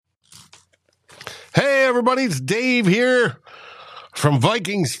everybody? It's Dave here from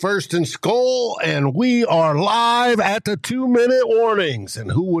Vikings First and Skull, and we are live at the 2-minute warnings. And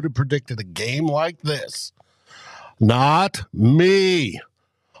who would have predicted a game like this? Not me.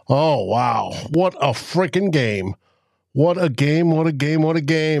 Oh, wow. What a freaking game. What a game, what a game, what a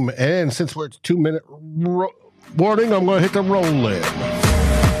game. And since we're at 2-minute warning, I'm going to hit the roll in.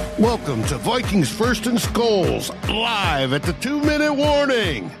 Welcome to Vikings First and Skulls, live at the 2-minute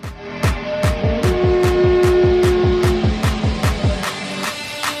warning.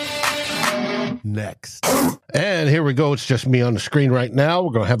 Next. And here we go. It's just me on the screen right now.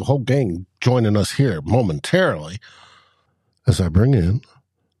 We're going to have a whole gang joining us here momentarily as I bring in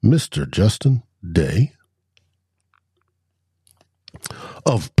Mr. Justin Day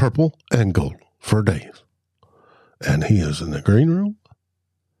of Purple and Gold for Days. And he is in the green room.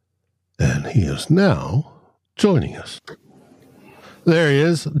 And he is now joining us. There he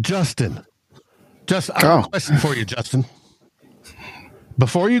is, Justin. I have a question for you, Justin.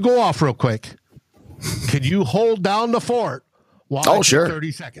 Before you go off real quick, can you hold down the fort while sure.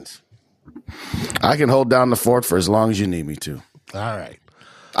 30 seconds? I can hold down the fort for as long as you need me to. All right.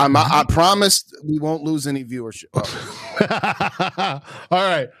 I promise we won't lose any viewership. All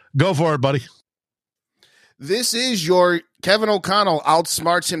right. Go for it, buddy. This is your Kevin O'Connell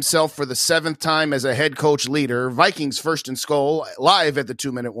outsmarts himself for the 7th time as a head coach leader. Vikings First and Skull, live at the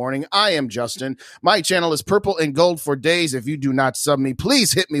 2-minute warning. I am Justin. My channel is Purple and Gold for Days. If you do not sub me,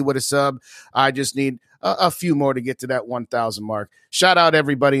 please hit me with a sub. I just need a few more to get to that 1,000 mark. Shout out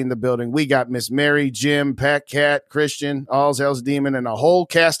everybody in the building. We got Miss Mary, Jim, Pat, Cat, Christian, All's Hell's Demon, and a whole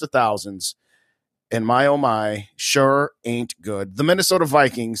cast of thousands. And my, oh my, sure ain't good. The Minnesota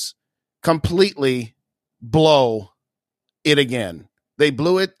Vikings completely blow it again. They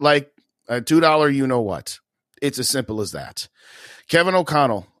blew it like a $2 you-know-what. It's as simple as that. Kevin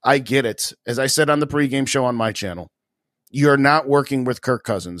O'Connell, I get it. As I said on the pregame show on my channel, you're not working with Kirk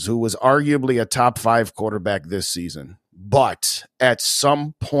Cousins, who was arguably a top 5 quarterback this season. But at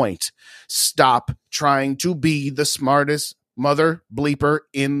some point, stop trying to be the smartest mother bleeper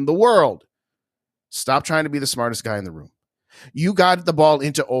in the world. Stop trying to be the smartest guy in the room. You got the ball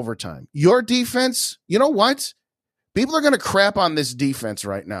into overtime. Your defense, you know what? People are going to crap on this defense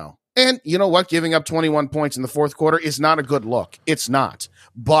right now. And you know what? Giving up 21 points in the fourth quarter is not a good look. It's not.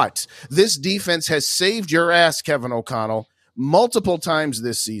 But this defense has saved your ass, Kevin O'Connell, multiple times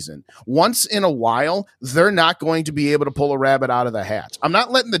this season. Once in a while, they're not going to be able to pull a rabbit out of the hat. I'm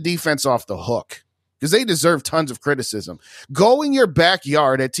not letting the defense off the hook because they deserve tons of criticism. Go in your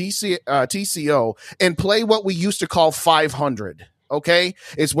backyard at TCO and play what we used to call 500. Okay,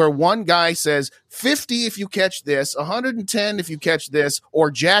 it's where one guy says 50 if you catch this, 110 if you catch this,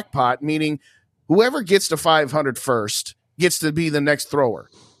 or jackpot, meaning whoever gets to 500 first gets to be the next thrower.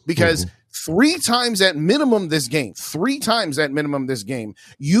 Because 3 times at minimum this game,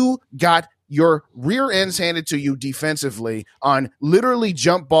 you got your rear ends handed to you defensively on literally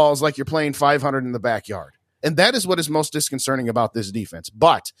jump balls like you're playing 500 in the backyard. And that is what is most disconcerting about this defense.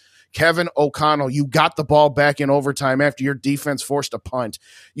 But Kevin O'Connell, you got the ball back in overtime after your defense forced a punt.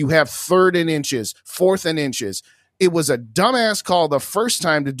 You have 3rd and inches, 4th and inches. It was a dumbass call the first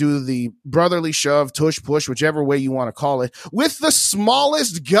time to do the brotherly shove, tush push, whichever way you want to call it, with the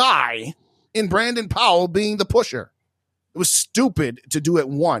smallest guy in Brandon Powell being the pusher. It was stupid to do it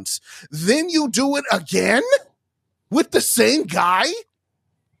once. Then you do it again with the same guy?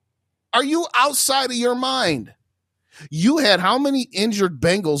 Are you outside of your mind? You had how many injured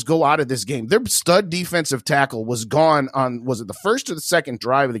Bengals go out of this game? Their stud defensive tackle was gone on, was it the first or the second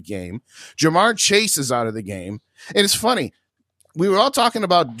drive of the game? Jamar Chase is out of the game. And it's funny. We were all talking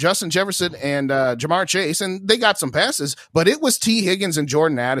about Justin Jefferson and Jamar Chase, and they got some passes, but it was T. Higgins and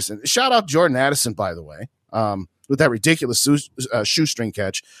Jordan Addison. Shout out Jordan Addison, by the way, with that ridiculous shoestring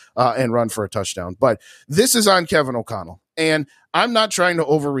catch and run for a touchdown. But this is on Kevin O'Connell. And I'm not trying to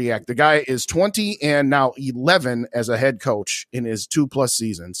overreact. The guy is 20 and now 11 as a head coach in his 2+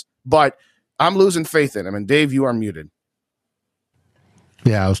 seasons. But I'm losing faith in him. And Dave, you are muted.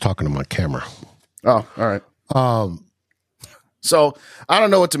 Yeah, I was talking to my camera. Oh, all right. So I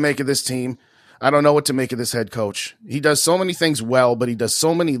don't know what to make of this team. I don't know what to make of this head coach. He does so many things well, but he does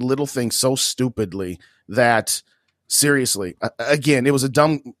so many little things so stupidly that, seriously, again, it was a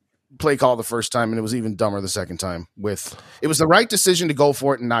dumb play call the first time, and it was even dumber the second time. It was the right decision to go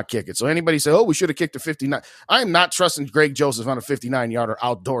for it and not kick it. So anybody say, oh, we should have kicked a 59. I am not trusting Greg Joseph on a 59-yarder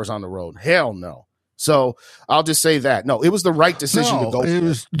outdoors on the road. Hell no. So I'll just say that. No, it was the right decision to go for it. It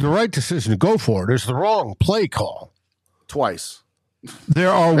was the right decision to go for it. It's the wrong play call. Twice. There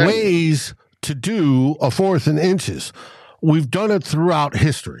are ways to do a 4th and inches. We've done it throughout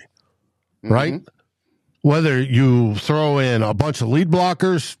history, right? Whether you throw in a bunch of lead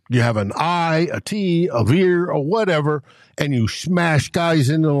blockers, you have an I, a T, a veer, or whatever, and you smash guys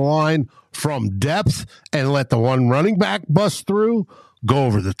into the line from depth and let the one running back bust through, go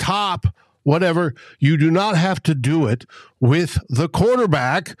over the top, whatever. You do not have to do it with the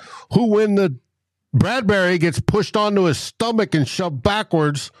quarterback who, when the Bradbury gets pushed onto his stomach and shoved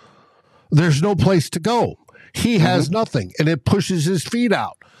backwards, there's no place to go. He has nothing, and it pushes his feet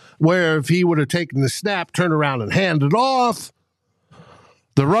out. Where if he would have taken the snap, turned around and handed off,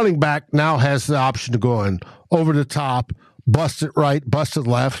 the running back now has the option to go in over the top, bust it right, bust it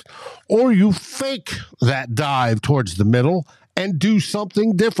left, or you fake that dive towards the middle and do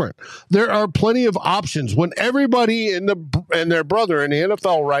something different. There are plenty of options when everybody and their brother in the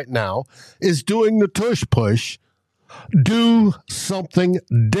NFL right now is doing the tush push. Do something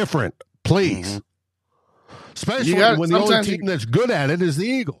different, please. Especially when the only team that's good at it is the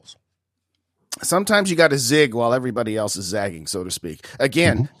Eagles. Sometimes you got to zig while everybody else is zagging, so to speak.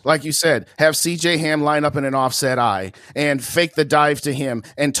 Again, like you said, have CJ Ham line up in an offset eye and fake the dive to him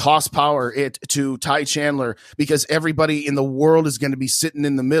and toss power it to Ty Chandler, because everybody in the world is going to be sitting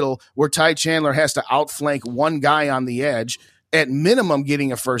in the middle where Ty Chandler has to outflank one guy on the edge, at minimum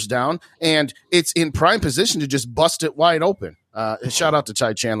getting a first down, and it's in prime position to just bust it wide open. Shout out to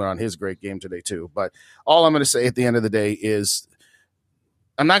Ty Chandler on his great game today too. But all I'm going to say at the end of the day is,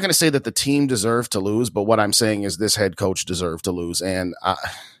 I'm not going to say that the team deserved to lose, but what I'm saying is this head coach deserved to lose. And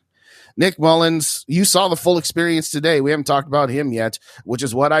Nick Mullins, you saw the full experience today. We haven't talked about him yet, which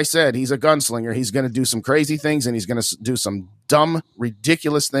is what I said. He's a gunslinger. He's going to do some crazy things, and he's going to do some dumb,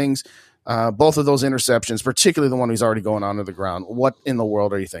 ridiculous things. Both of those interceptions, particularly the one who's already going onto the ground. What in the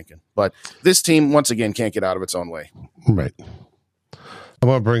world are you thinking? But this team, once again, can't get out of its own way. Right. I'm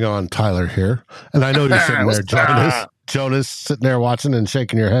going to bring on Tyler here. And I know you're sitting there, Jonas, sitting there watching and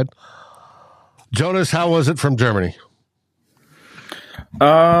shaking your head. Jonas, how was it from Germany?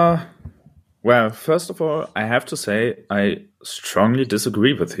 Well, first of all, I have to say I strongly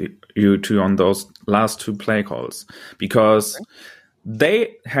disagree with you two on those last two play calls, because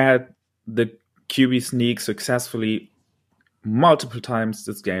they had the QB sneak successfully multiple times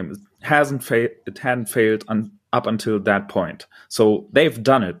this game. It hadn't failed up until that point. So they've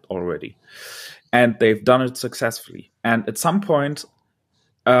done it already, and they've done it successfully. And at some point,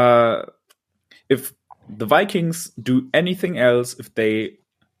 if the Vikings do anything else, if they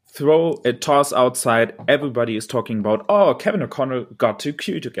throw a toss outside, everybody is talking about, oh, Kevin O'Connell got too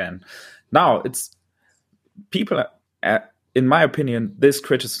cute again. Now, it's people, in my opinion, this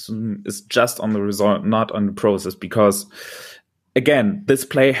criticism is just on the result, not on the process, because, again, this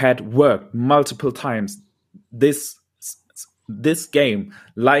play had worked multiple times. This game,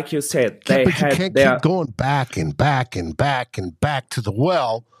 like you said, you can't keep going back and back and back and back to the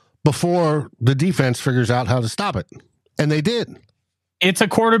well before the defense figures out how to stop it. And they did. It's a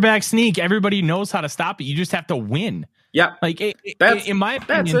quarterback sneak. Everybody knows how to stop it. You just have to win. Yeah. Like in my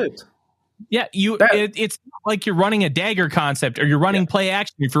opinion, that's it. Yeah, it's not like you're running a dagger concept or you're running play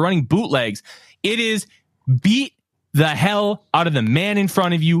action. If you're running bootlegs, it is beat the hell out of the man in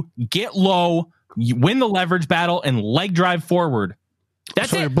front of you, get low, you win the leverage battle, and leg drive forward.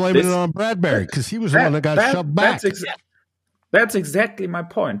 That's so you're blaming it on Bradbury because he was the one that got shoved back. That's exactly my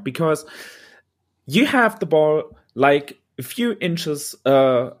point, because you have the ball like a few inches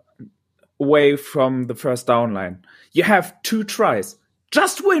away from the first down line. You have two tries.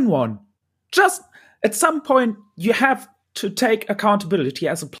 Just win one. Just at some point, you have to take accountability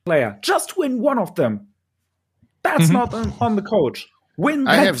as a player. Just win one of them. That's not on the coach. Win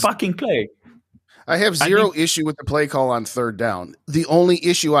that fucking play. I have zero issue with the play call on third down. The only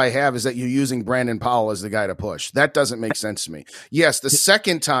issue I have is that you're using Brandon Powell as the guy to push. That doesn't make sense to me. Yes, the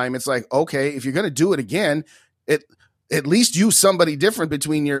second time, it's like, okay, if you're going to do it again, at least use somebody different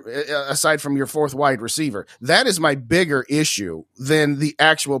between aside from your fourth wide receiver. That is my bigger issue than the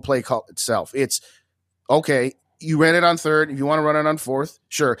actual play call itself. It's okay. You ran it on third. If you want to run it on fourth,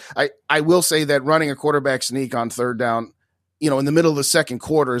 sure. I will say that running a quarterback sneak on third down, in the middle of the second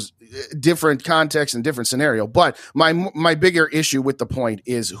quarter is different context and different scenario. But my bigger issue with the point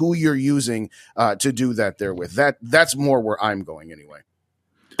is who you're using to do that there with. That's more where I'm going anyway.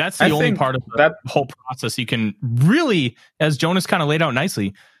 That's the only part of that whole process you can really, as Jonas kind of laid out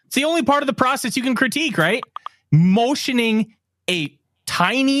nicely, it's the only part of the process you can critique, right? Motioning a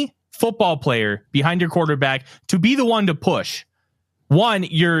tiny football player behind your quarterback to be the one to push. One,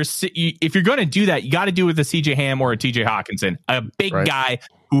 if you're going to do that, you got to do it with a CJ Ham or a TJ Hawkinson, a big guy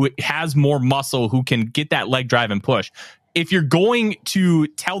who has more muscle, who can get that leg drive and push. if you're going to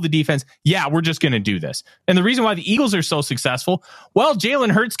tell the defense, yeah, we're just going to do this. And the reason why the Eagles are so successful, well,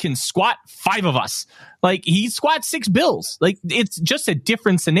 Jalen Hurts can squat 5 of us. Like, he squats 6 Bills. Like, it's just a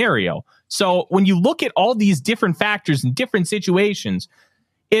different scenario. So when you look at all these different factors and different situations,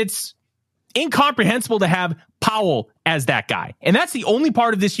 it's incomprehensible to have Powell as that guy. And that's the only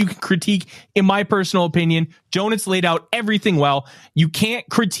part of this you can critique, in my personal opinion. Jonas laid out everything well. You can't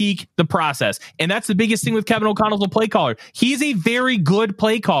critique the process. And that's the biggest thing with Kevin O'Connell as a play caller. He's a very good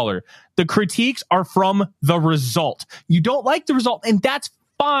play caller. The critiques are from the result. You don't like the result, and that's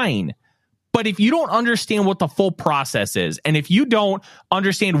fine. But if you don't understand what the full process is, and if you don't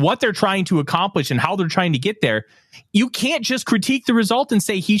understand what they're trying to accomplish and how they're trying to get there, you can't just critique the result and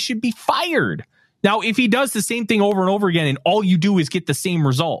say he should be fired. Now, if he does the same thing over and over again and all you do is get the same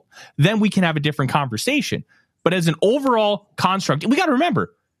result, then we can have a different conversation. But as an overall construct, we got to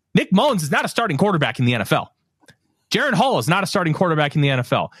remember, Nick Mullins is not a starting quarterback in the NFL. Jaron Hall is not a starting quarterback in the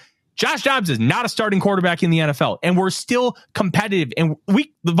NFL. Josh Dobbs is not a starting quarterback in the NFL, and we're still competitive. And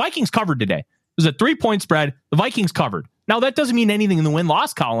the Vikings covered today. It was a 3-point spread. The Vikings covered. Now, that doesn't mean anything in the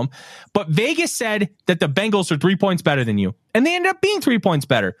win-loss column, but Vegas said that the Bengals are 3 points better than you, and they ended up being 3 points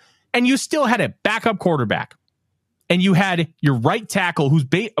better. And you still had a backup quarterback, and you had your right tackle, who's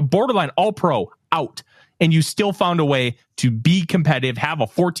a borderline all-pro, out, and you still found a way to be competitive, have a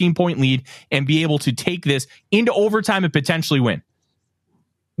 14-point lead, and be able to take this into overtime and potentially win.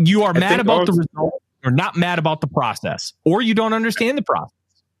 You are mad about the result. You're not mad about the process, or you don't understand the process.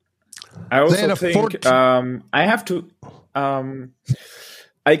 I also think I have to.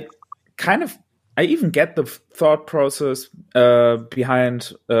 I even get the thought process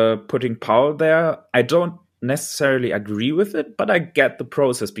behind putting Powell there. I don't necessarily agree with it, but I get the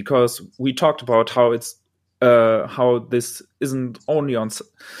process, because we talked about how it's how this isn't only on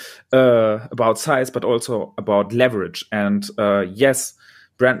about size, but also about leverage. And yes,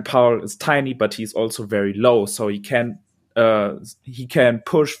 Brandon Powell is tiny, but he's also very low, so he can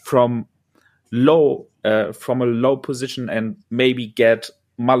push from a low position and maybe get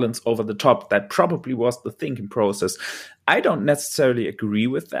Mullins over the top. That probably was the thinking process. I don't necessarily agree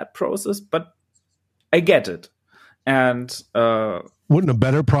with that process, but I get it. And wouldn't a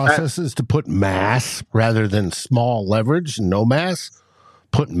better process is to put mass rather than small leverage and no mass?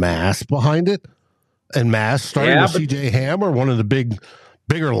 Put mass behind it, and mass starting with CJ Ham or one of the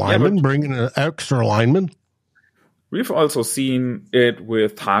bigger linemen, bringing an extra lineman. We've also seen it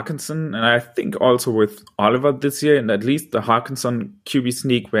with Hawkinson, and I think also with Oliver this year, and at least the Hawkinson QB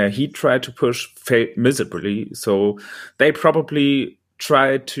sneak, where he tried to push miserably. So they probably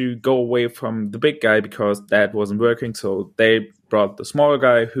tried to go away from the big guy because that wasn't working. So they brought the small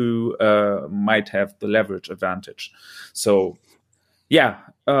guy who might have the leverage advantage. So yeah,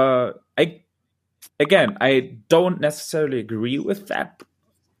 I don't necessarily agree with that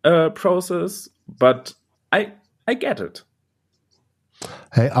process, but I get it.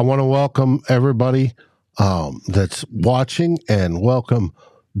 Hey, I want to welcome everybody that's watching, and welcome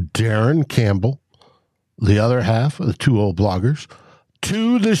Darren Campbell, the other half of the Two Old Bloggers,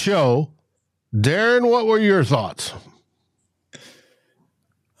 to the show. Darren, what were your thoughts?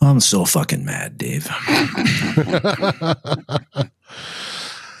 I'm so fucking mad, Dave.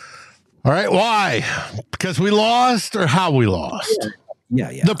 All right, why? Because we lost, or how we lost?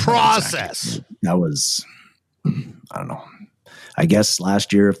 Yeah. The process. Exactly. That was, I don't know. I guess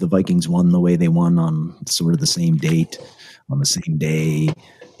last year, if the Vikings won the way they won on sort of the same date, on the same day,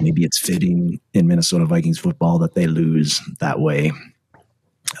 maybe it's fitting in Minnesota Vikings football that they lose that way.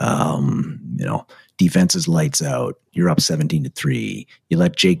 Defense is lights out. You're up 17-3. You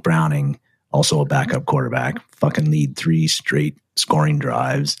let Jake Browning, also a backup quarterback, fucking lead 3 straight scoring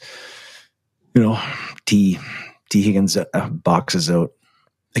drives. T. Higgins boxes out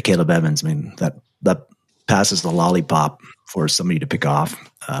Caleb Evans. I mean, that passes the lollipop for somebody to pick off.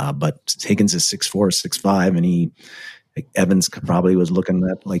 But Higgins is 6'4", 6'5", and Evans probably was looking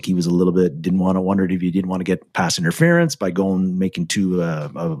at like he was a little bit wondered if he didn't want to get pass interference by making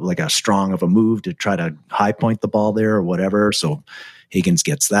like a strong of a move to try to high point the ball there or whatever. So Higgins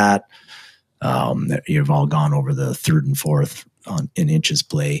gets that. You've all gone over the 3rd and 4th in inches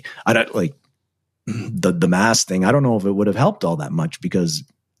play. I don't like the mass thing. I don't know if it would have helped all that much because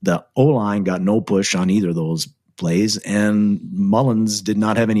the O-line got no push on either of those plays, and Mullins did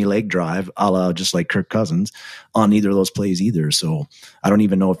not have any leg drive, a la just like Kirk Cousins, on either of those plays either. So I don't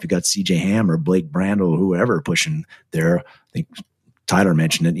even know if you got CJ Ham or Blake Brandel or whoever pushing there. I think Tyler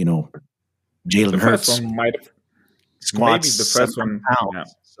mentioned it. Jalen Hurts squats the first one. Yeah.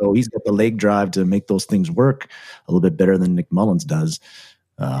 So he's got the leg drive to make those things work a little bit better than Nick Mullins does.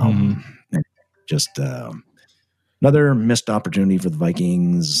 another missed opportunity for the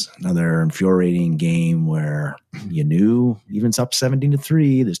Vikings, another infuriating game where you knew even it's up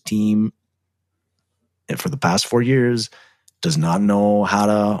 17-3, this team for the past 4 years does not know how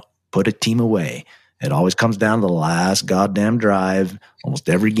to put a team away. It always comes down to the last goddamn drive, almost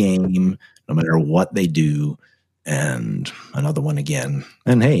every game, no matter what they do. And another one again.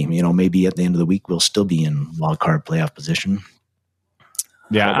 And hey, maybe at the end of the week, we'll still be in wild card playoff position.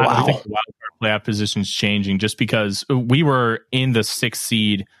 Yeah, wow. I think the wild card playoff position is changing just because we were in the 6th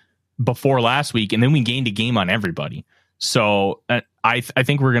seed before last week, and then we gained a game on everybody. So I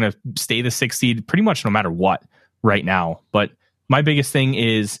think we're going to stay the 6th seed pretty much no matter what right now. But my biggest thing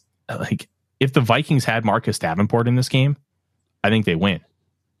is, like, if the Vikings had Marcus Davenport in this game, I think they win.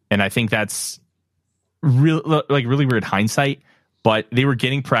 And I think that's really weird hindsight, but they were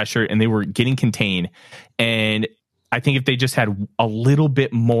getting pressure and they were getting contained. And I think if they just had a little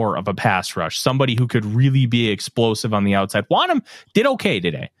bit more of a pass rush, somebody who could really be explosive on the outside. Wanham did okay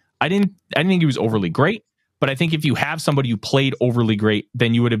today. I didn't think he was overly great, but I think if you have somebody who played overly great,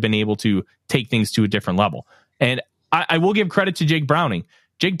 then you would have been able to take things to a different level. And I will give credit to Jake Browning.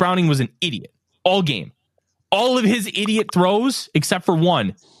 Jake Browning was an idiot all game. All of his idiot throws, except for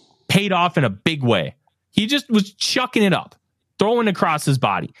one, paid off in a big way. He just was chucking it up, throwing across his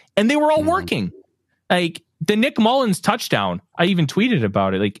body, and they were all working. Like the Nick Mullins touchdown, I even tweeted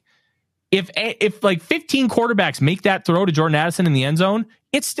about it. Like if like 15 quarterbacks make that throw to Jordan Addison in the end zone,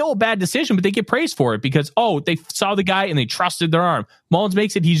 it's still a bad decision, but they get praised for it because, they saw the guy and they trusted their arm. Mullins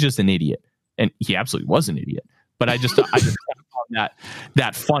makes it. He's just an idiot. And he absolutely was an idiot. But I just found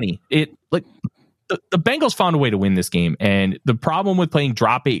that funny. It like the Bengals found a way to win this game. And the problem with playing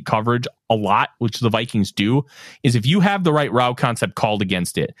drop 8 coverage a lot, which the Vikings do, is if you have the right route concept called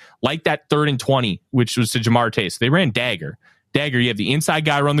against it, like that 3rd and 20, which was to Jamar Chase, they ran dagger. You have the inside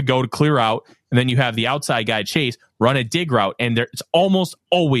guy run the go to clear out, and then you have the outside guy Chase run a dig route, and it's almost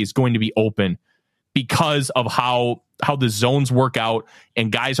always going to be open because of how the zones work out,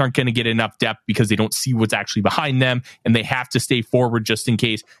 and guys aren't going to get enough depth because they don't see what's actually behind them, and they have to stay forward just in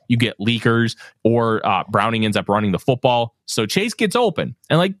case you get leakers or Browning ends up running the football. So Chase gets open,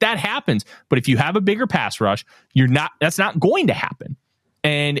 and like that happens. But if you have a bigger pass rush, that's not going to happen.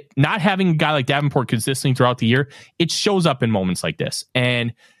 And not having a guy like Davenport consistently throughout the year, it shows up in moments like this.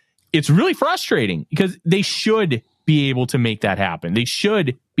 And it's really frustrating because they should be able to make that happen. They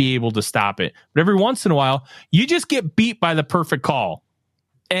should be able to stop it. But every once in a while, you just get beat by the perfect call.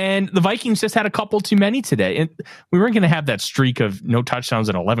 And the Vikings just had a couple too many today. And we weren't going to have that streak of no touchdowns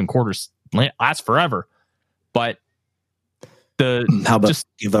in 11 quarters last forever. But how about just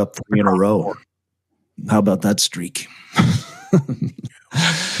give up 3 in a row? How about that streak?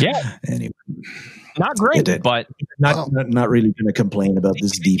 Yeah. Anyway, not great, but not really going to complain about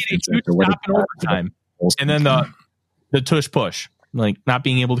this defense after what overtime. And then the tush push, like not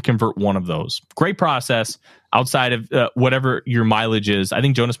being able to convert one of those. Great process outside of whatever your mileage is. I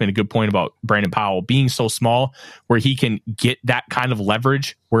think Jonas made a good point about Brandon Powell being so small where he can get that kind of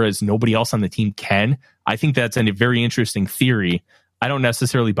leverage, whereas nobody else on the team can. I think that's a very interesting theory. I don't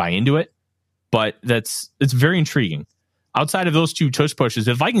necessarily buy into it, but it's very intriguing. Outside of those 2 tush pushes,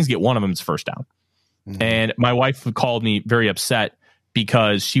 if Vikings get one of them, it's first down. Mm-hmm. And my wife called me very upset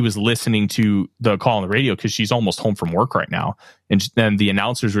because she was listening to the call on the radio because she's almost home from work right now. And then the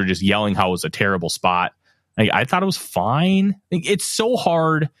announcers were just yelling how it was a terrible spot. I thought it was fine. It's so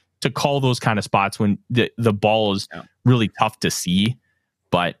hard to call those kind of spots when the ball is really tough to see.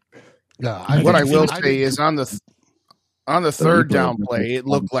 But what I will say is on the 3rd down play, it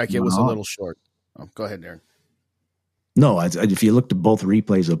looked like it was a little short. Oh, go ahead, Darren. No, if you looked at both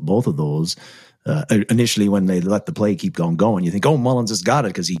replays of both of those, initially when they let the play keep going, you think, Mullins has got it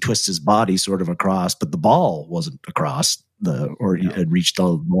because he twists his body sort of across, but the ball wasn't across it had reached the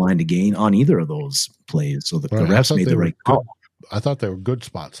line to gain on either of those plays. So the refs made the right call. I thought they were good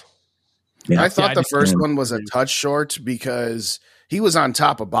spots. Yeah. I thought the first one was a touch short because he was on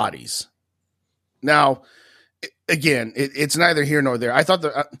top of bodies. Now, again, it's neither here nor there. I thought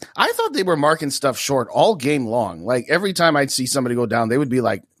they were marking stuff short all game long. Like every time I'd see somebody go down, they would be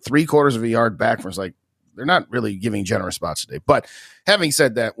like 3/4 of a yard back. From like they're not really giving generous spots today. But having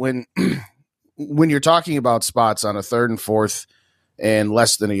said that, when you're talking about spots on a 3rd and 4th and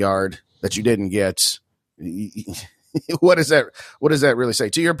less than a yard that you didn't get, what does that really say?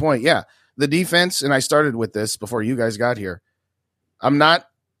 To your point, yeah, the defense. And I started with this before you guys got here. I'm not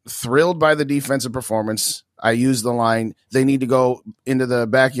thrilled by the defensive performance. I use the line, they need to go into the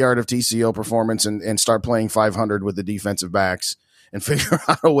backyard of TCO performance and start playing 500 with the defensive backs and figure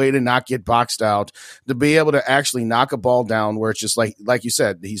out a way to not get boxed out, to be able to actually knock a ball down where it's just like you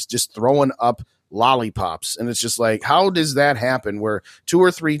said, he's just throwing up lollipops. And it's just like, how does that happen where 2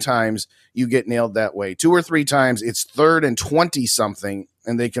 or 3 times you get nailed that way? 2 or 3 times it's 3rd and 20 something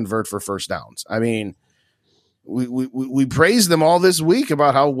and they convert for first downs. I mean, we praised them all this week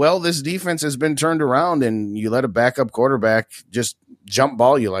about how well this defense has been turned around, and you let a backup quarterback just jump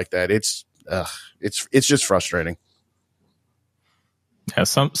ball you like that. It's just frustrating. Yeah,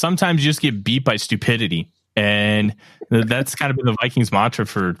 sometimes you just get beat by stupidity, and that's kind of been the Vikings mantra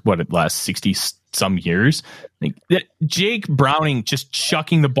for the last 60 some years. Like Jake Browning just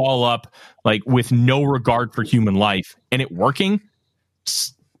chucking the ball up like with no regard for human life, and it working.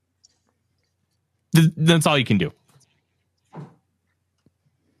 That's all you can do.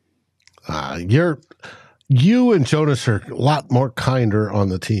 You and Jonas are a lot more kinder on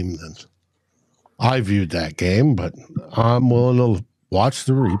the team than I viewed that game, but I'm willing to watch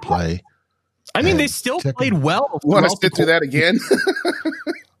the replay. I mean, they still played well. You want to sit through that again?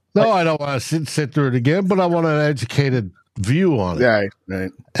 No, I don't want to sit through it again, but I want an educated view on it. Yeah,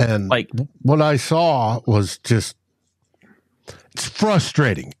 right. And what I saw was just, it's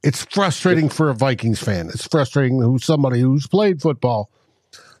frustrating. It's frustrating for a Vikings fan. It's frustrating somebody who's played football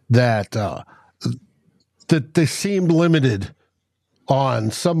that they seemed limited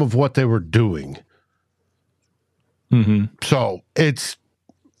on some of what they were doing. Mm-hmm. So the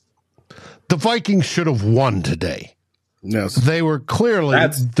Vikings should have won today. Yes. They were clearly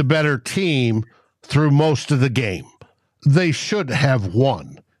the better team through most of the game. They should have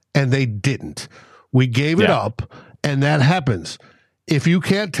won, and they didn't. We gave it up, and that happens. If you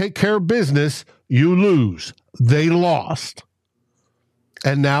can't take care of business, you lose. They lost.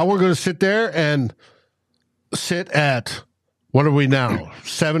 And now we're going to sit there and sit at, what are we now?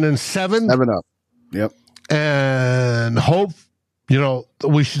 7-7? 7 up. Yep. And hope,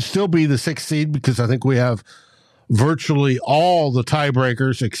 we should still be the 6th seed because I think we have virtually all the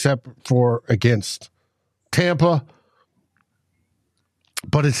tiebreakers except for against Tampa.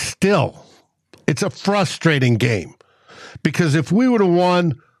 But it's a frustrating game because if we would have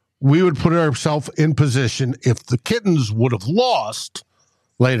won, we would put ourselves in position. If the Kittens would have lost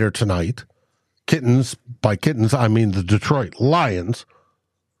later tonight, by kittens, I mean the Detroit Lions,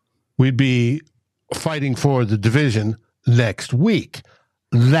 we'd be fighting for the division next week.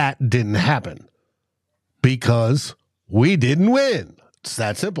 That didn't happen because we didn't win. It's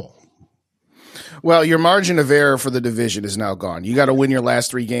that simple. Well, your margin of error for the division is now gone. You got to win your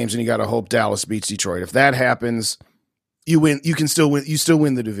last 3 games, and you got to hope Dallas beats Detroit. If that happens, you win. You can still win. You still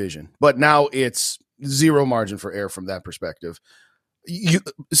win the division. But now it's zero margin for error from that perspective.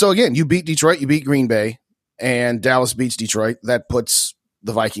 So again, you beat Detroit, you beat Green Bay, and Dallas beats Detroit. That puts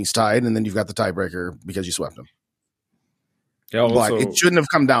the Vikings tied, and then you've got the tiebreaker because you swept them. Yeah, also, but it shouldn't have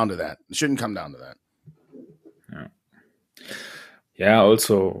come down to that. It shouldn't come down to that. Yeah,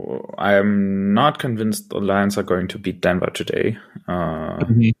 also, I'm not convinced the Lions are going to beat Denver today.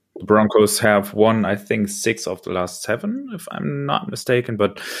 The Broncos have won, I think, 6 of the last 7, if I'm not mistaken.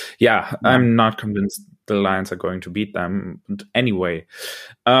 But yeah, I'm not convinced the Lions are going to beat them. But anyway,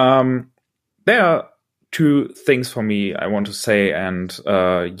 there are 2 things for me I want to say. And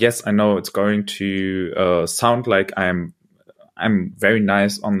yes, I know it's going to sound like I'm very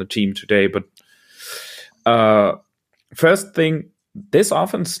nice on the team today. But first thing, this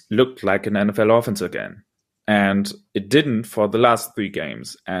offense looked like an NFL offense again, and it didn't for the last 3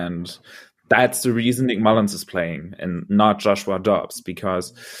 games. And that's the reason Nick Mullins is playing and not Joshua Dobbs,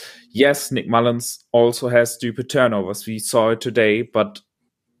 because yes, Nick Mullins also has stupid turnovers. We saw it today, but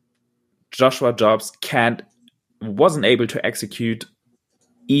Joshua Dobbs wasn't able to execute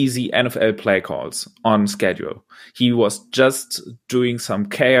easy NFL play calls on schedule. He was just doing some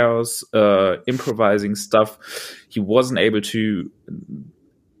chaos, improvising stuff. He wasn't able to.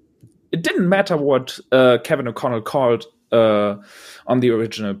 It didn't matter what Kevin O'Connell called on the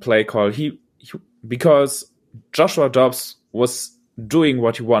original play call. Because Joshua Dobbs was doing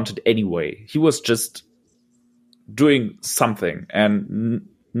what he wanted anyway. He was just doing something and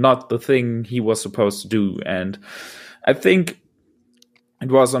not the thing he was supposed to do. And I think it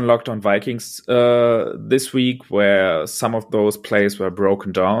was on Locked On Vikings this week where some of those plays were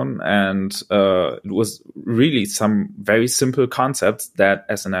broken down, and it was really some very simple concepts that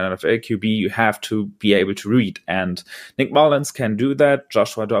as an NFL QB you have to be able to read, and Nick Mullins can do that,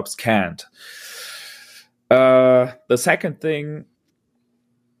 Joshua Dobbs can't. The second thing,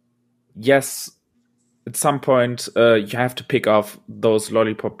 yes, at some point you have to pick off those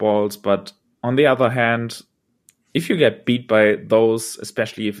lollipop balls, but on the other hand, if you get beat by those,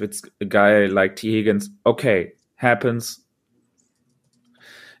 especially if it's a guy like T. Higgins, okay, happens.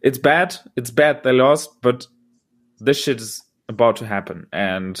 It's bad. It's bad they lost, but this shit is about to happen.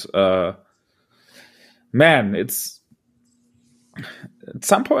 And man, it's at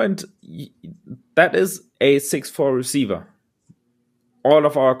some point that is a 6'4" receiver. All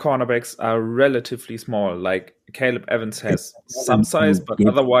of our cornerbacks are relatively small. Like Caleb Evans has some size, but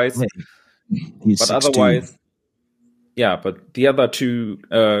otherwise, yeah. But the other two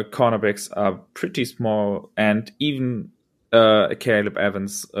cornerbacks are pretty small, and even Caleb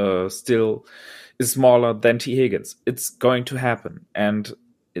Evans still is smaller than T. Higgins. It's going to happen, and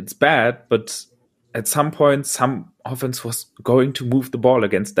it's bad. But at some point, some offense was going to move the ball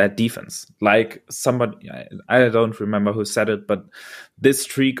against that defense. Like somebody, I don't remember who said it, but this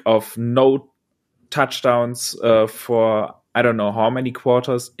streak of no touchdowns for I don't know how many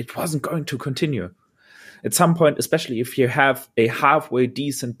quarters, it wasn't going to continue. At some point, especially if you have a halfway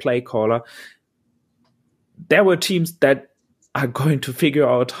decent play caller, there were teams that are going to figure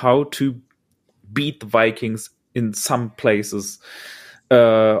out how to beat the Vikings in some places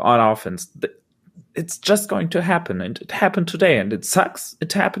on offense. It's just going to happen, and it happened today, and it sucks.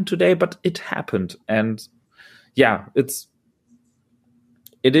 It happened today, but it happened, and yeah, it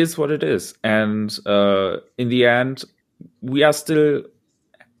is what it is. And in the end, we are still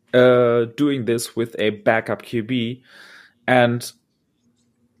doing this with a backup QB, and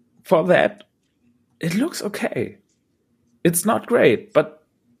for that, it looks okay. It's not great, but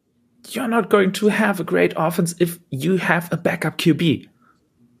you're not going to have a great offense if you have a backup QB.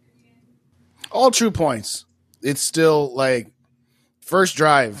 All true points. It's still like first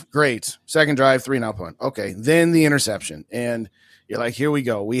drive, great. Second drive, 3-and-out punt. Okay. Then the interception. And you're like, here we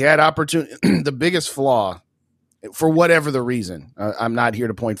go. We had opportunity. The biggest flaw, for whatever the reason, I'm not here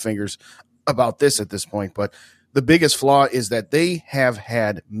to point fingers about this at this point, but the biggest flaw is that they have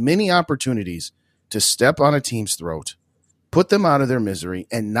had many opportunities to step on a team's throat, put them out of their misery,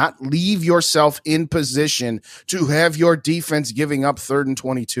 and not leave yourself in position to have your defense giving up 3rd and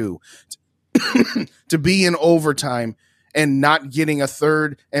 22. To be in overtime and not getting a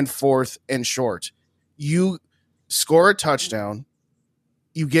 3rd and 4th and short. You score a touchdown,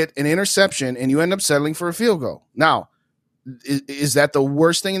 you get an interception, and you end up settling for a field goal. Now, is that the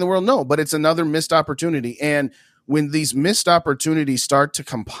worst thing in the world? No, but it's another missed opportunity. And when these missed opportunities start to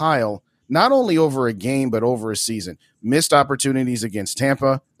compile, not only over a game, but over a season, missed opportunities against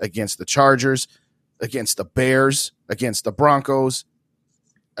Tampa, against the Chargers, against the Bears, against the Broncos,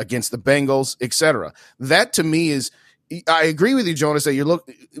 against the Bengals, etc. That to me is, I agree with you, Jonas, that you're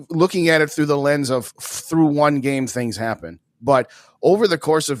looking at it through the lens of through one game things happen. But over the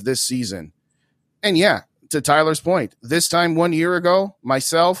course of this season, and yeah, to Tyler's point, this time 1 year ago,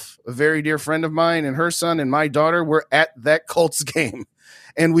 myself, a very dear friend of mine, and her son and my daughter were at that Colts game.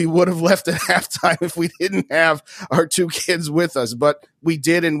 And we would have left at halftime if we didn't have our 2 kids with us. But we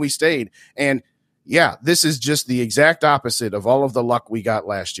did, and we stayed. And yeah, this is just the exact opposite of all of the luck we got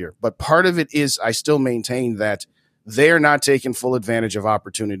last year. But part of it is I still maintain that they're not taking full advantage of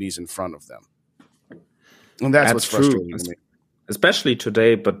opportunities in front of them. And that's what's frustrating to me. Especially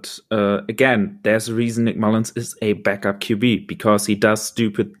today, but again, there's a reason Nick Mullins is a backup QB, because he does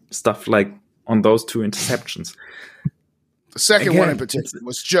stupid stuff like on those 2 interceptions. The second one in particular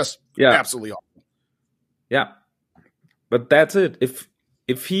was just absolutely awful. Yeah, but that's it.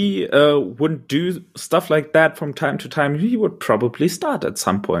 If he wouldn't do stuff like that from time to time, he would probably start at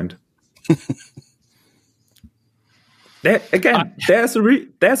some point. There's a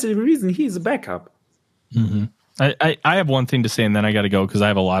reason he's a backup. Mm-hmm. I have one thing to say, and then I got to go because I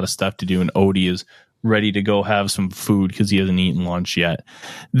have a lot of stuff to do, and Odie is ready to go have some food because he hasn't eaten lunch yet.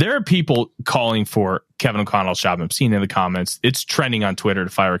 There are people calling for Kevin O'Connell's job. I'm seeing in the comments. It's trending on Twitter to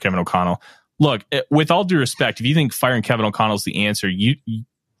fire Kevin O'Connell. Look, with all due respect, if you think firing Kevin O'Connell is the answer, you're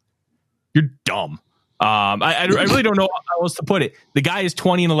dumb. I really don't know how else to put it. The guy is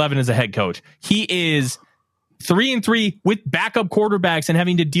 20-11 as a head coach. He is 3-3 with backup quarterbacks and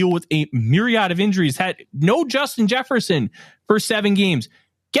having to deal with a myriad of injuries. Had no Justin Jefferson for 7 games.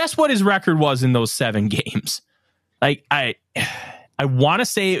 Guess what his record was in those 7 games? Like I want to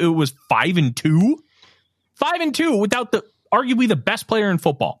say it was 5-2. 5-2 without arguably the best player in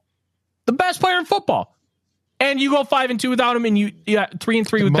football. The best player in football. And you go 5-2 without him, and you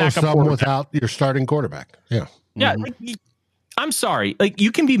 3-3 with backup quarterback. Without your starting quarterback. Yeah. Yeah. Mm-hmm. Like, I'm sorry. Like,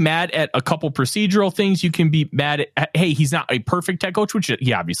 you can be mad at a couple procedural things. You can be mad at, hey, he's not a perfect head coach, which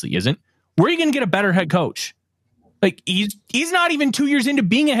he obviously isn't. Where are you going to get a better head coach? Like, he's not even 2 years into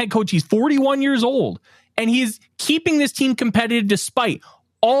being a head coach. He's 41 years old, and he's keeping this team competitive despite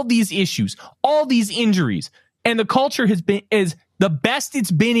all these issues, all these injuries. And the culture is the best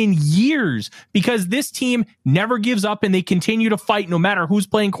it's been in years because this team never gives up and they continue to fight no matter who's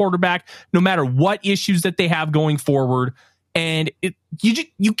playing quarterback, no matter what issues that they have going forward. And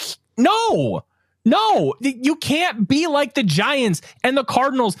No, you can't be like the Giants and the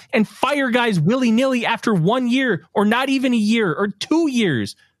Cardinals and fire guys willy-nilly after 1 year or not even a year or 2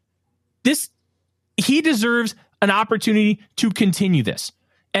 years. He deserves an opportunity to continue this.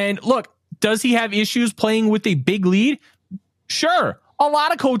 And look, does he have issues playing with a big lead? Sure. A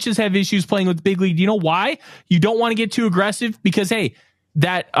lot of coaches have issues playing with big lead. You know why? You don't want to get too aggressive because, hey,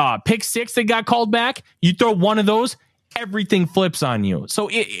 that pick six that got called back, you throw one of those, everything flips on you. So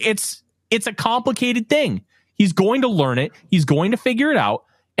it's a complicated thing. He's going to learn it. He's going to figure it out.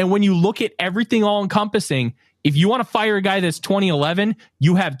 And when you look at everything all encompassing, if you want to fire a guy that's 2011,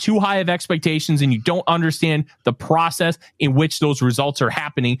 you have too high of expectations and you don't understand the process in which those results are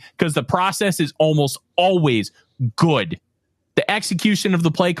happening, because the process is almost always good. The execution of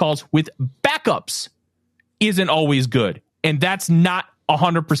the play calls with backups isn't always good. And that's not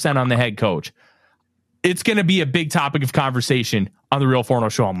 100% on the head coach. It's going to be a big topic of conversation on the Real Forno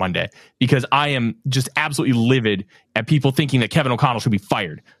Show on Monday, because I am just absolutely livid at people thinking that Kevin O'Connell should be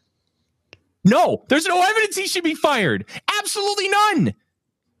fired. No, there's no evidence he should be fired. Absolutely none.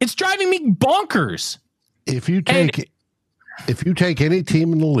 It's driving me bonkers. If you take any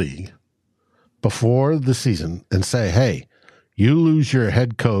team in the league before the season and say, hey, you lose your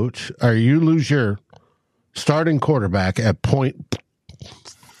head coach or you lose your starting quarterback at point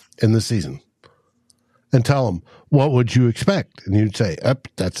in the season, and tell them, what would you expect? And you'd say,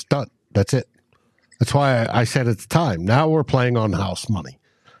 that's done. That's it. That's why I said at the time, now we're playing on house money.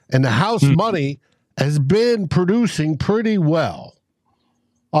 And the house money has been producing pretty well.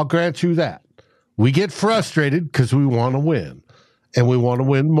 I'll grant you that. We get frustrated because we want to win. And we want to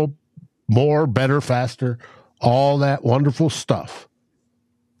win more, better, faster, all that wonderful stuff.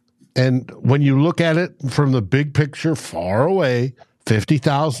 And when you look at it from the big picture, far away,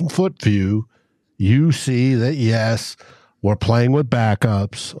 50,000-foot view, you see that, yes, we're playing with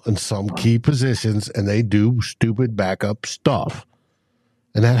backups in some key positions, and they do stupid backup stuff.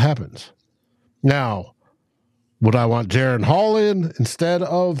 And that happens. Now, would I want Jaron Hall in instead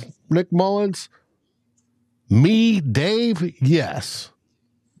of Nick Mullins? Me, Dave, yes.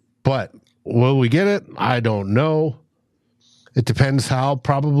 But will we get it? I don't know. It depends how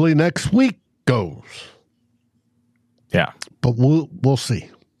probably next week goes. Yeah. But we'll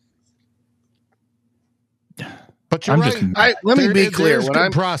see. But you're right. Let me be clear. There's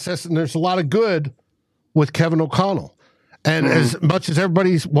good process, and there's a lot of good with Kevin O'Connell. And as much as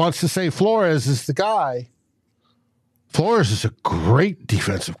everybody wants to say Flores is the guy, Flores is a great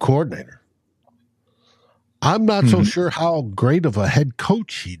defensive coordinator. I'm not so sure how great of a head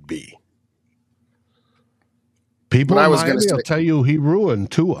coach he'd be. People in Miami will tell you he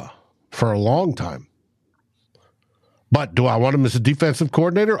ruined Tua for a long time. But do I want him as a defensive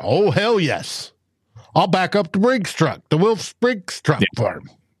coordinator? Oh, hell yes. I'll back up the Briggs truck, the Wilf Briggs truck for him.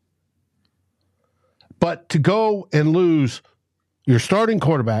 But to go and lose your starting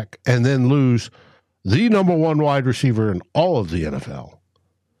quarterback and then lose the number one wide receiver in all of the NFL,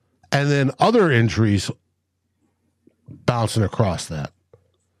 and then other injuries bouncing across that,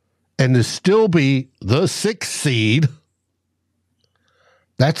 and to still be the 6th seed,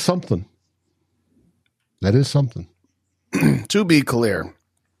 that's something. That is something. To be clear,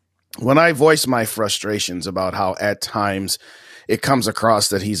 when I voice my frustrations about how at times it comes across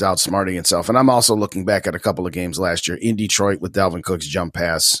that he's outsmarting himself, and I'm also looking back at a couple of games last year in Detroit with Dalvin Cook's jump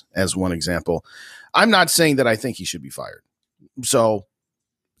pass as one example, I'm not saying that I think he should be fired. So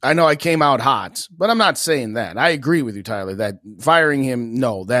I know I came out hot, but I'm not saying that. I agree with you, Tyler, that firing him,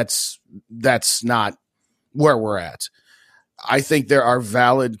 no, that's not where we're at. I think there are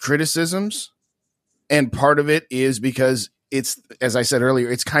valid criticisms, and part of it is because it's, as I said earlier,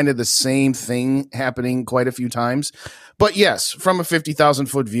 it's kind of the same thing happening quite a few times. But yes, from a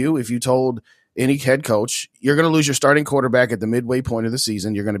 50,000-foot view, if you told any head coach, you're going to lose your starting quarterback at the midway point of the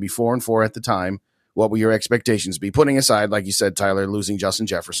season, you're going to be 4-4 at the time, what will your expectations be? Putting aside, like you said, Tyler, losing Justin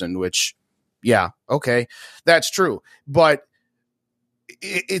Jefferson, which, yeah, okay, that's true. But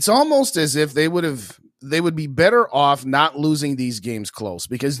it's almost as if they would be better off not losing these games close,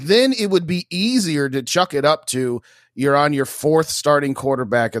 because then it would be easier to chuck it up to you're on your 4th starting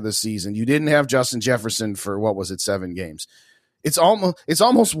quarterback of the season. You didn't have Justin Jefferson for, 7 games. It's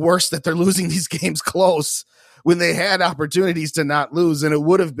almost worse that they're losing these games close when they had opportunities to not lose. And it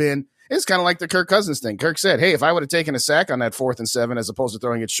would have been, it's kind of like the Kirk Cousins thing. Kirk said, hey, if I would have taken a sack on that 4th and 7 as opposed to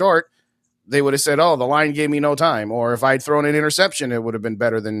throwing it short, they would have said, oh, the line gave me no time. Or if I'd thrown an interception, it would have been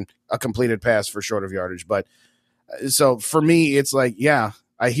better than a completed pass for short of yardage. But so for me, it's like, yeah,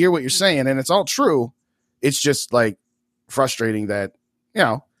 I hear what you're saying, and it's all true. It's just like frustrating that,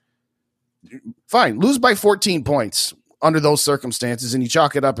 fine, lose by 14 points. under those circumstances, and you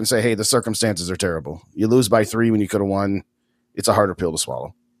chalk it up and say, hey, the circumstances are terrible. You lose by 3 when you could have won. It's a harder pill to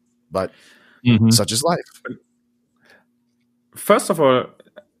swallow, but such is life. First of all,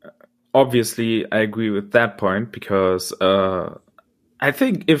 obviously, I agree with that point because I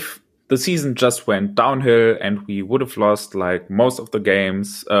think if the season just went downhill and we would have lost like most of the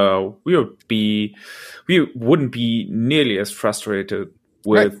games, we wouldn't be nearly as frustrated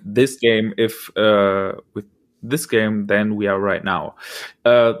with this game with this game than we are right now.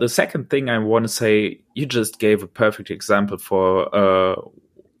 The second thing I want to say, you just gave a perfect example for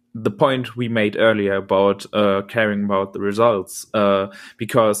the point we made earlier about caring about the results,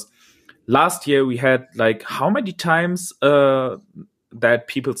 because last year we had like how many times that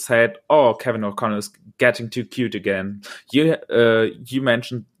people said, "Oh, Kevin O'Connell is getting too cute again." You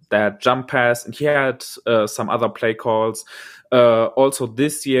mentioned that jump pass, and he had some other play calls. Also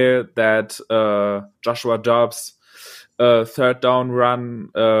this year, that Joshua Dobbs third down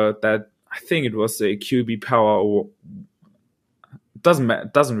run, that I think it was a QB power, or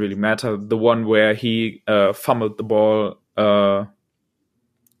doesn't really matter. The one where he fumbled the ball.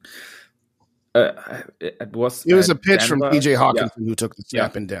 It was a pitch Denver. From PJ Hawkinson who took the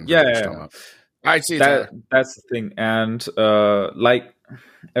snap in Denver. Yeah. I see that. That's the thing, and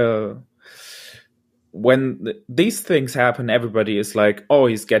when these things happen, everybody is like, "Oh,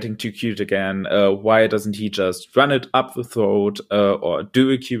 he's getting too cute again. Why doesn't he just run it up the throat or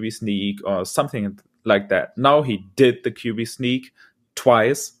do a QB sneak or something like that?" Now he did the QB sneak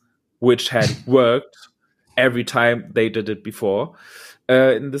twice, which had worked every time they did it before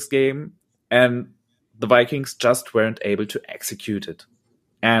in this game. And the Vikings just weren't able to execute it.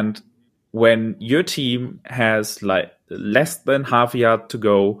 And when your team has like less than half a yard to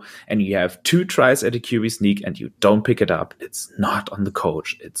go and you have 2 tries at a QB sneak and you don't pick it up, it's not on the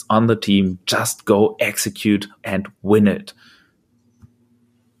coach. It's on the team. Just go execute and win it.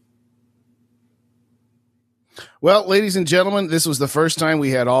 Well, ladies and gentlemen, this was the first time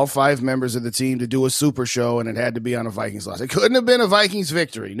we had all 5 members of the team to do a super show, and it had to be on a Vikings loss. It couldn't have been a Vikings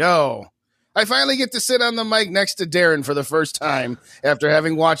victory. No. I finally get to sit on the mic next to Darren for the first time after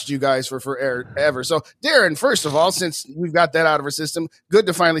having watched you guys for forever. So, Darren, first of all, since we've got that out of our system, good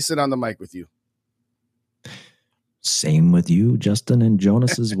to finally sit on the mic with you. Same with you, Justin and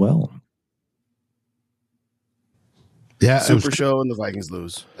Jonas as well. Yeah, super show and the Vikings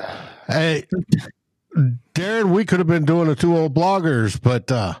lose. Hey, Darren, we could have been doing a 2 old bloggers, but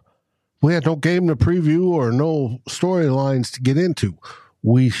we had no game to preview or no storylines to get into.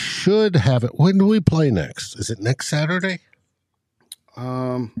 We should have it. When do we play next? Is it next Saturday?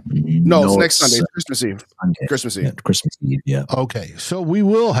 No, it's next Sunday. Christmas Eve. Sunday. Christmas Eve. Yeah, Christmas Eve, yeah. Okay, so we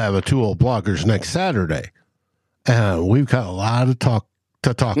will have a 2 old bloggers next Saturday. And we've got a lot of talk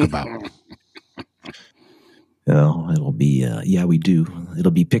about. Oh, it'll be, we do.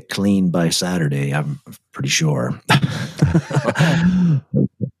 It'll be picked clean by Saturday, I'm pretty sure.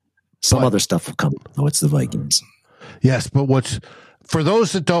 Some other stuff will come. Oh, it's the Vikings. Yes, but for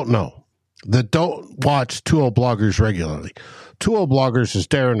those that don't know, that don't watch 2 old bloggers regularly, 2 old bloggers is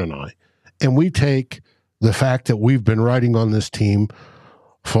Darren and I, and we take the fact that we've been writing on this team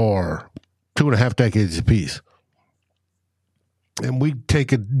for 2.5 decades apiece, and we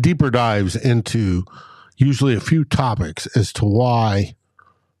take a deeper dives into usually a few topics as to why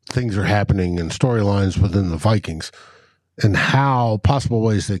things are happening and storylines within the Vikings and how possible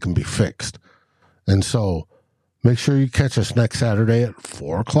ways they can be fixed. And so make sure you catch us next Saturday at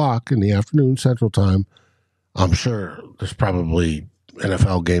 4:00 in the afternoon Central Time. I'm sure there's probably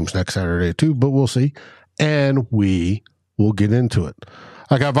NFL games next Saturday too, but we'll see. And we will get into it.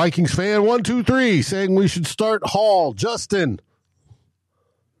 I got Vikings fan 123 saying we should start Hall. Justin,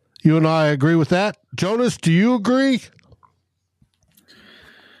 you and I agree with that. Jonas, do you agree?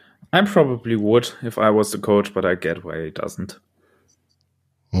 I probably would if I was the coach, but I get why he doesn't.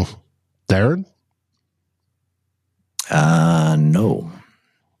 Darren? No.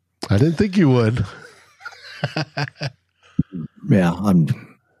 I didn't think you would. Yeah,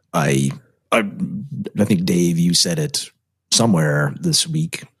 I think, Dave, you said it somewhere this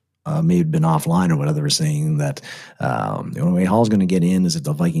week, may have been offline or whatever, saying that the only way Hall's going to get in is if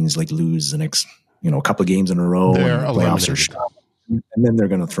the Vikings lose the next couple of games in a row and the playoffs are shot. And then they're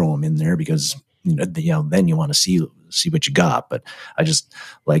going to throw him in there because then you want to see what you got. But I just,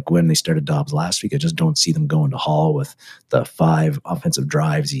 like when they started Dobbs last week, I just don't see them going to Hall with the 5 offensive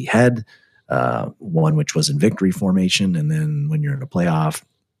drives he had, one which was in victory formation, and then when you're in a playoff,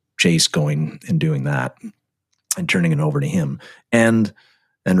 Chase going and doing that and turning it over to him. And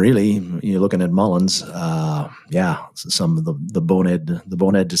really, you're looking at Mullins. Some of the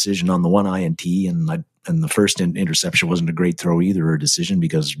bonehead decision on the one INT, and And the first interception wasn't a great throw either, or a decision,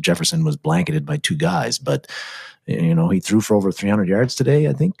 because Jefferson was blanketed by two guys. But, he threw for over 300 yards today,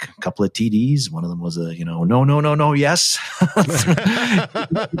 I think. A couple of TDs. One of them was a, no, yes.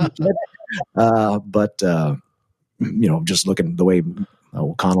 Just looking the way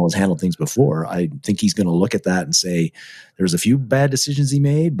O'Connell has handled things before, I think he's going to look at that and say there's a few bad decisions he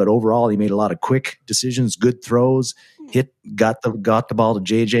made, but overall he made a lot of quick decisions, good throws, got the ball to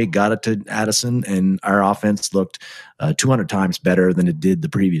JJ, got it to Addison, and our offense looked 200 times better than it did the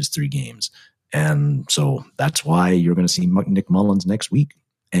previous 3 games. And so that's why you're going to see Nick Mullins next week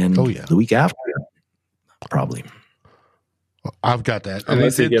and the week after, probably. I've got that.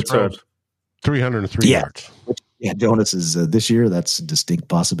 Unless he gets hurt. 303 yards. Yeah, Jonas is this year. That's a distinct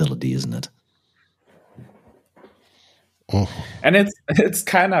possibility, isn't it? Oh. And it's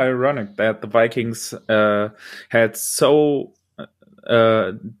kind of ironic that the Vikings had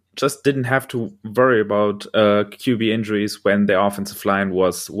just didn't have to worry about QB injuries when their offensive line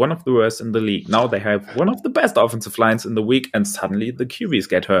was one of the worst in the league. Now they have one of the best offensive lines in the league, and suddenly the QBs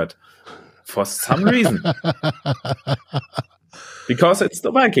get hurt for some reason. Because it's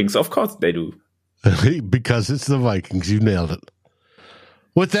the Vikings, of course they do. Because it's the Vikings. You nailed it.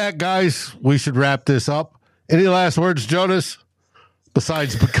 With that, guys, we should wrap this up. Any last words, Jonas?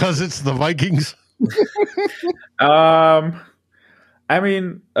 Besides, because it's the Vikings?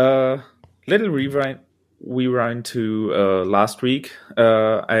 Little rewind to last week.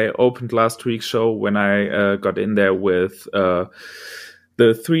 I opened last week's show when I got in there with the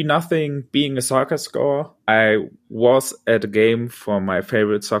 3-0 being a soccer score. I was at a game for my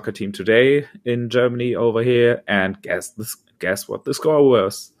favorite soccer team today in Germany over here, and guess what the score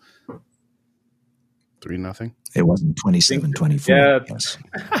was? 3-0. It wasn't 27-24. Yeah. Yes.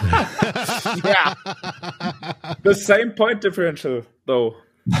 Yeah. The same point differential, though.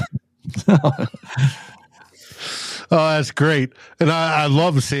 Oh, that's great. And I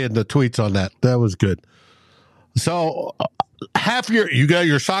love seeing the tweets on that. That was good. So you got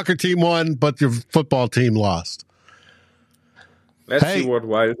your soccer team won, but your football team lost. Let's see what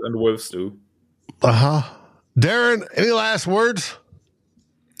Wild and Wolves do. Darren, any last words?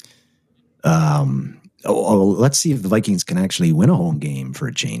 Let's see if the Vikings can actually win a home game for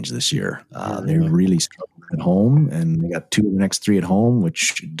a change this year. They're really struggling at home, and they got 2 of the next 3 at home,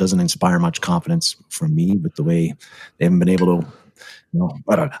 which doesn't inspire much confidence from me with the way they haven't been able to.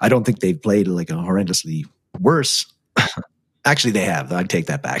 I don't think they've played like a horrendously worse. Actually, they have. I take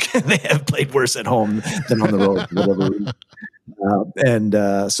that back. They have played worse at home than on the road for whatever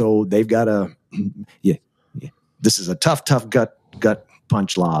reason. So they've got a this is a tough gut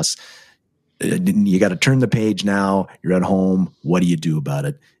punch loss. You got to turn the page now. You're at home. What do you do about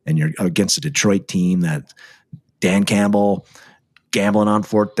it? And you're against a Detroit team that Dan Campbell gambling on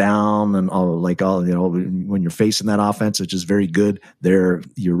 4th down and when you're facing that offense, which is very good,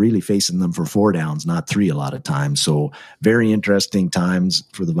 you're really facing them for 4 downs, not 3 a lot of times. So very interesting times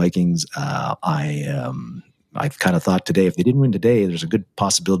for the Vikings. I've kind of thought today, if they didn't win today, there's a good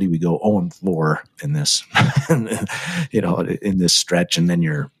possibility we go 0-4 in this, in this stretch, and then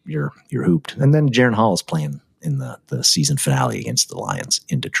you're hooped. And then Jaron Hall is playing in the season finale against the Lions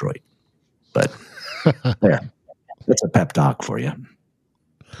in Detroit. But there, that's a pep talk for you.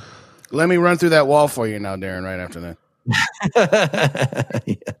 Let me run through that wall for you now, Darren. Right after that.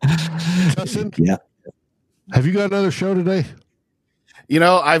 Justin, have you got another show today?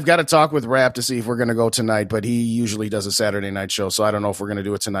 I've got to talk with Rap to see if we're going to go tonight, but he usually does a Saturday night show, so I don't know if we're going to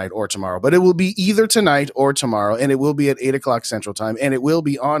do it tonight or tomorrow. But it will be either tonight or tomorrow, and it will be at 8 o'clock Central Time, and it will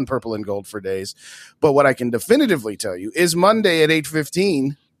be on Purple and Gold for Days. But what I can definitively tell you is Monday at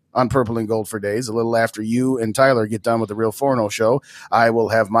 8:15 on Purple and Gold for Days, a little after you and Tyler get done with the Real Forno show, I will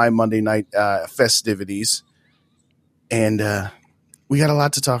have my Monday night festivities, and we got a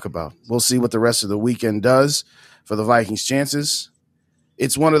lot to talk about. We'll see what the rest of the weekend does for the Vikings' chances.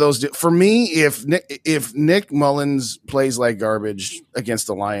 It's one of those for me. If Nick Mullins plays like garbage against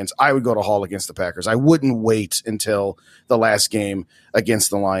the Lions, I would go to Hall against the Packers. I wouldn't wait until the last game against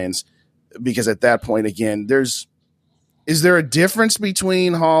the Lions, because at that point, again, is there a difference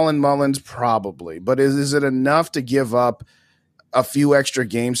between Hall and Mullins? Probably, but is it enough to give up a few extra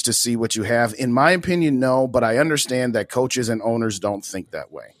games to see what you have? In my opinion, no. But I understand that coaches and owners don't think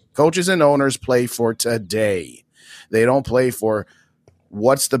that way. Coaches and owners play for today. They don't play for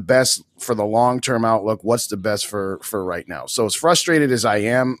what's the best for the long-term outlook, what's the best for right now. So as frustrated as I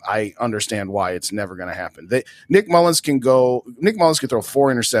am, I understand why it's never going to happen. Nick Mullins can throw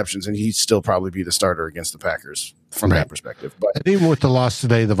 4 interceptions and he'd still probably be the starter against the Packers from that perspective. But and even with the loss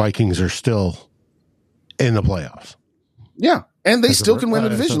today, the Vikings are still in the playoffs. Yeah, and they still can win the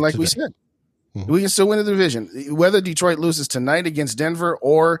division, like we said. We can still win the division. Whether Detroit loses tonight against Denver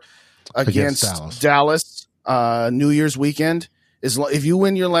or against Dallas New Year's weekend, if you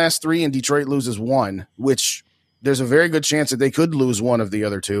win your last 3 and Detroit loses 1, which there's a very good chance that they could lose one of the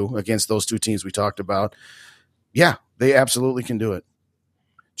other 2 against those 2 teams we talked about. Yeah, they absolutely can do it.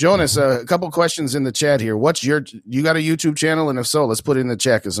 Jonas, a couple questions in the chat here. You got a YouTube channel? And if so, let's put it in the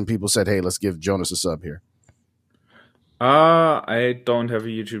chat because some people said, hey, let's give Jonas a sub here. I don't have a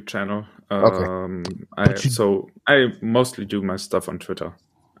YouTube channel. Okay. So I mostly do my stuff on Twitter.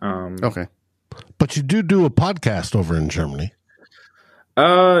 Okay. But you do a podcast over in Germany.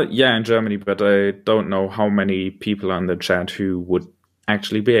 Yeah, in Germany, but I don't know how many people on the chat who would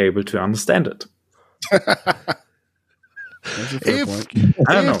actually be able to understand it.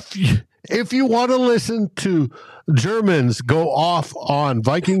 If you want to listen to Germans go off on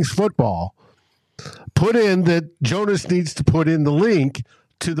Vikings football, put in that Jonas needs to put in the link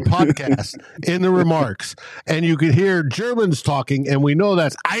to the podcast in the remarks, and you can hear Germans talking, and we know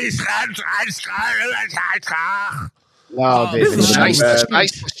that's Wow, David. It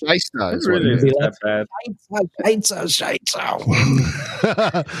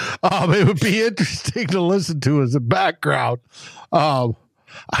would be interesting to listen to as a background. I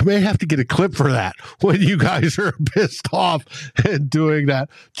may have to get a clip for that when you guys are pissed off and doing that,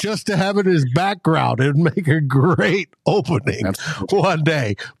 just to have it as background and make a great opening one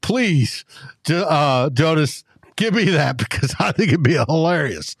day. Please, Jonas, give me that because I think it'd be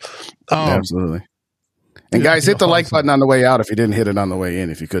hilarious. Absolutely. And guys, hit the like button on the way out if you didn't hit it on the way in,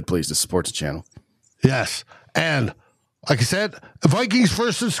 if you could, please, to support the channel. Yes. And like I said, Vikings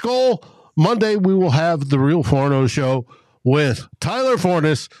First and Skull. Monday, we will have the Real Forno show with Tyler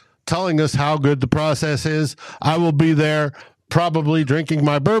Fornes telling us how good the process is. I will be there probably drinking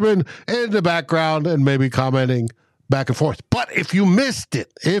my bourbon in the background and maybe commenting back and forth. But if you missed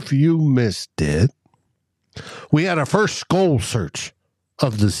it, we had our first Skull search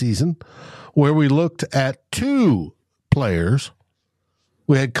of the season where we looked at 2 players.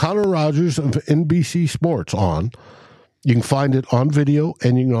 We had Connor Rogers of NBC Sports on. You can find it on video,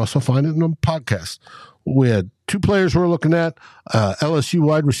 and you can also find it on a podcast. We had 2 players we're looking at, LSU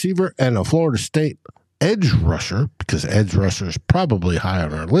wide receiver and a Florida State edge rusher, because edge rusher is probably high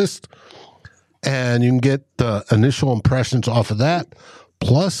on our list. And you can get the initial impressions off of that,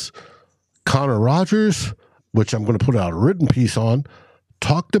 plus Connor Rogers, which I'm going to put out a written piece on,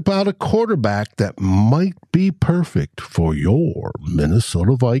 talked about a quarterback that might be perfect for your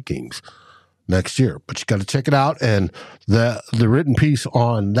Minnesota Vikings next year. But you got to check it out, and the written piece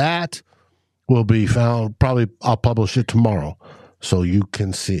on that will be found, probably I'll publish it tomorrow so you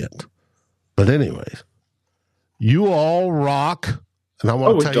can see it. But anyways, you all rock, and I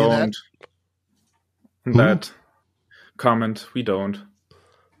want to tell you that. That comment, we don't.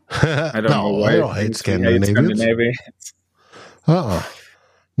 I don't know why. I don't hate Scandinavians.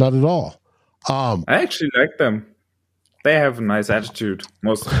 Not at all. I actually like them. They have a nice attitude,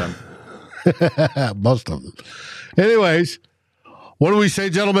 most of them. Most of them. Anyways, what do we say,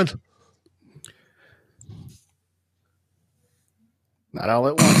 gentlemen? Not all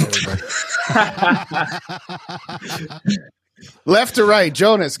at once, everybody. Left to right,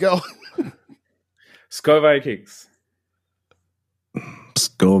 Jonas, go. Skull Vikings.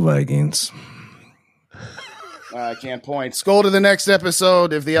 Skull Vikings. I can't point. Skull to the next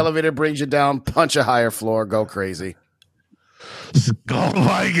episode. If the elevator brings you down, punch a higher floor. Go crazy. Skull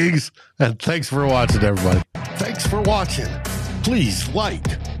Vikings. And thanks for watching, everybody. Thanks for watching. Please like,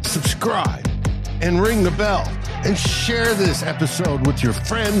 subscribe, and ring the bell. And share this episode with your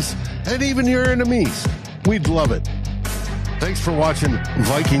friends and even your enemies. We'd love it. Thanks for watching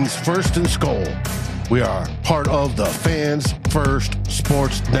Vikings First and Skull. We are part of the Fans First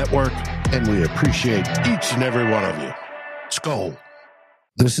Sports Network, and we appreciate each and every one of you. Skull.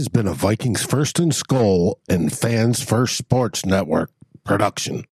 This has been a Vikings First and Skull and Fans First Sports Network production.